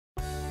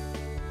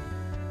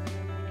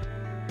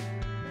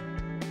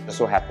It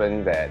so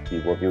happened that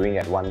we were viewing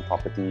at one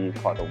property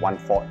called the One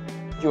Fort.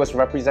 He was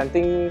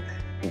representing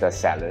the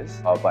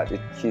sellers, but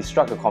he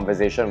struck a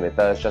conversation with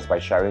us just by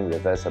sharing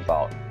with us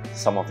about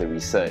some of the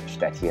research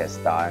that he has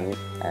done,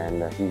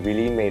 and he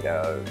really made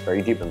a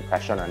very deep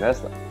impression on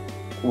us.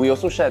 We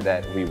also shared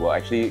that we were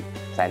actually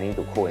planning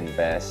to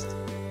co-invest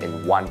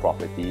in one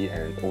property,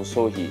 and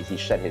also he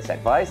shared his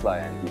advice,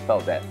 and he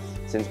felt that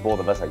since both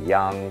of us are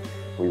young,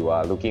 we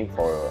were looking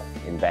for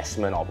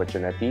investment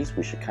opportunities,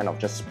 we should kind of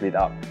just split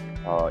up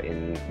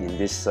in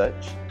this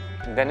search.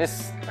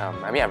 Dennis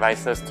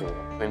advised us to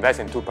invest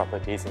in 2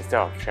 properties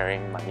instead of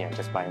sharing money and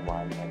just buying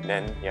one. And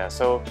then,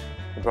 so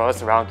he brought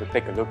us around to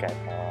take a look at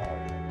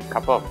a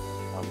couple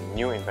of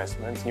new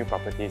investments, new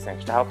properties, and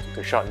helped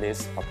to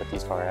shortlist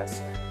properties for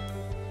us.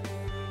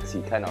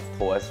 He kind of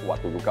told us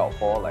what to look out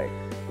for, like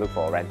look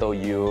for rental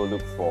yield,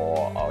 look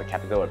for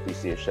capital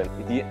appreciation.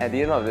 At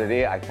the end of the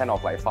day, I kind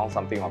of found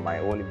something on my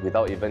own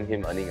without even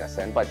him earning a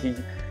cent. But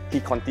he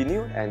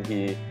continued and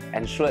he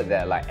ensured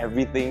that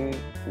everything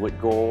would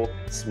go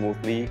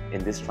smoothly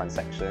in this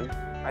transaction.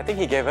 I think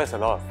he gave us a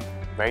lot of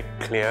very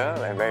clear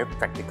and very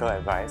practical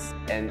advice.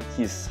 And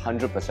he's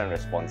 100%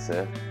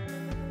 responsive.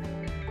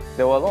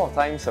 There were a lot of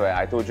times where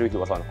I told you he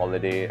was on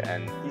holiday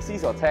and he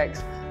sees your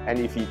text, and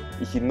if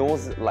he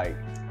knows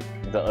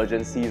the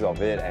urgencies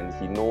of it, and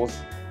he knows,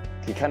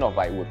 he kind of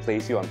would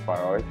place you on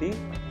priority.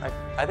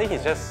 I think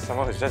he's just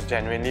someone who's just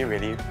genuinely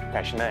really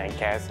passionate and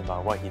cares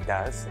about what he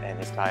does and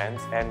his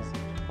clients. And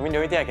the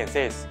only thing I can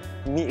say is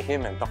meet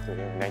him and talk to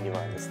him, and then you will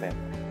understand.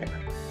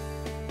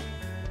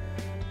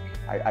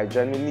 I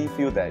genuinely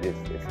feel that if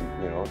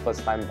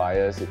first-time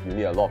buyers, if you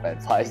need a lot of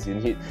advice, you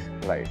need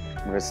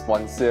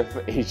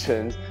responsive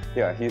agents,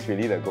 he's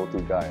really the go-to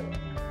guy.